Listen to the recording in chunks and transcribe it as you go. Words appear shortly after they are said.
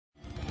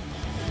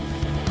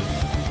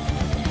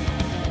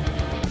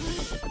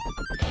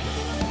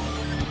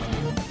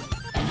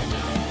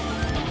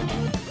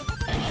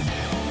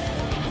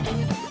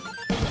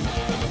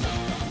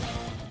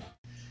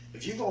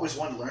always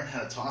wanted to learn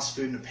how to toss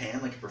food in a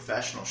pan like a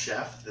professional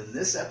chef, then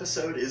this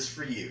episode is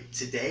for you.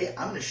 Today,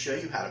 I'm going to show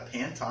you how to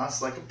pan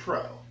toss like a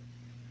pro.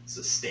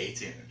 So stay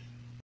tuned.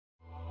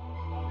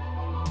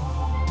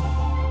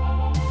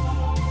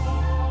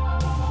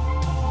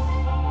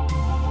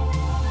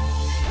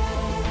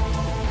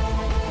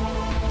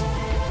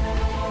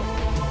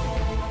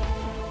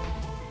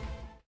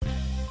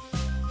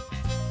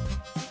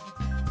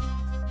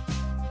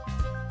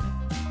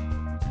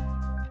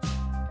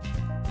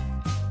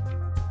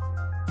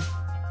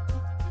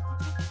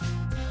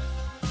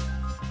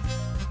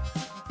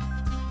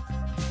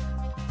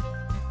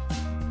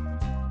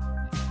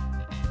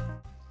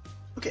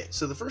 Okay,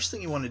 so the first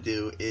thing you want to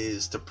do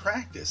is to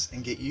practice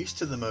and get used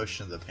to the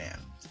motion of the pan,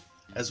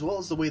 as well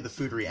as the way the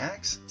food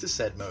reacts to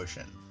said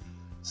motion.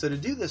 So to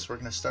do this, we're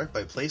going to start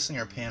by placing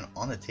our pan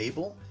on a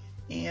table,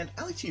 and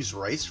I like to use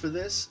rice for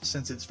this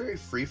since it's very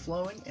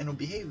free-flowing and will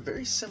behave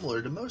very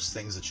similar to most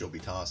things that you'll be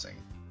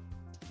tossing.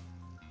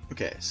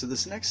 Okay, so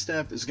this next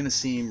step is going to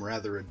seem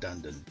rather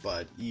redundant,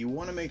 but you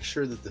want to make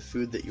sure that the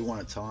food that you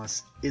want to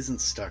toss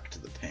isn't stuck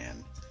to the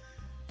pan.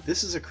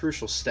 This is a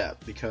crucial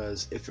step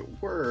because if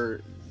it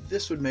were,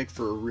 this would make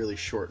for a really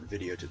short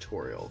video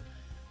tutorial,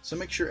 so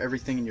make sure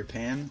everything in your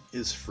pan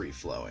is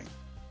free-flowing.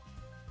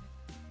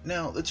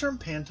 Now, the term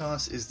pan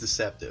toss is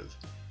deceptive.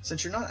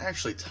 Since you're not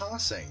actually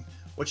tossing,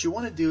 what you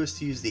want to do is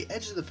to use the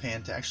edge of the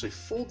pan to actually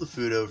fold the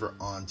food over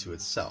onto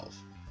itself.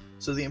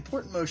 So the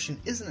important motion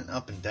isn't an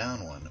up and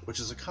down one, which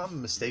is a common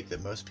mistake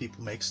that most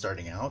people make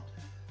starting out.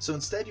 So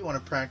instead you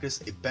want to practice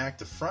a back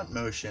to front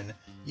motion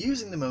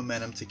using the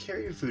momentum to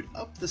carry your food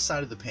up the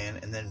side of the pan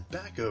and then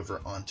back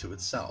over onto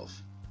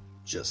itself.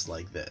 Just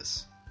like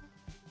this.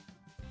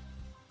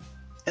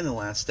 And the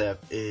last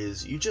step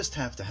is you just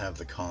have to have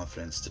the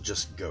confidence to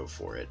just go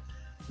for it.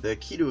 The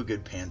key to a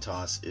good pan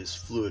toss is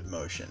fluid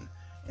motion,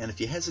 and if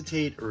you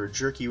hesitate or are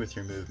jerky with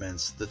your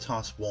movements, the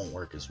toss won't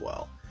work as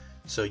well.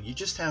 So you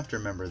just have to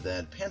remember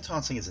that pan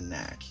tossing is a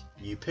knack.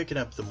 You pick it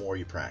up the more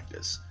you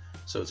practice.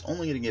 So it's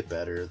only going to get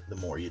better the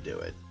more you do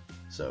it.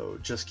 So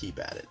just keep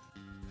at it.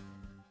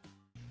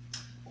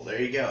 Well,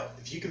 there you go.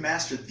 If you can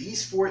master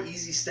these 4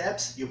 easy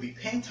steps, you'll be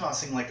pan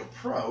tossing like a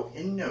pro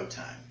in no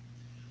time.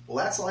 Well,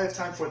 that's all I have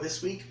time for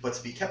this week, but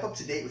to be kept up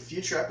to date with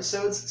future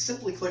episodes,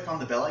 simply click on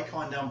the bell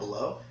icon down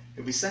below.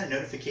 You'll be sent a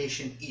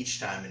notification each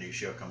time a new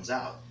show comes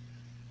out,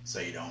 so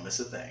you don't miss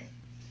a thing.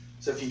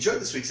 So if you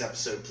enjoyed this week's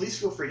episode, please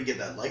feel free to give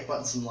that like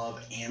button some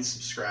love and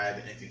subscribe.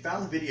 And if you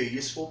found the video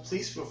useful,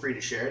 please feel free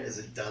to share it as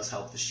it does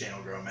help this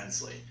channel grow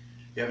immensely.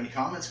 If you have any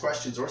comments,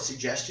 questions, or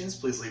suggestions,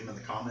 please leave them in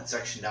the comment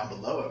section down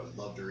below. I would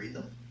love to read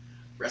them.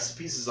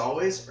 Recipes, as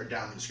always, are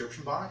down in the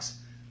description box.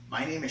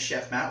 My name is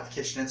Chef Matt with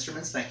Kitchen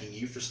Instruments, thanking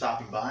you for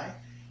stopping by,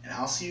 and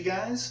I'll see you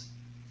guys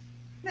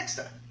next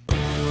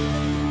time.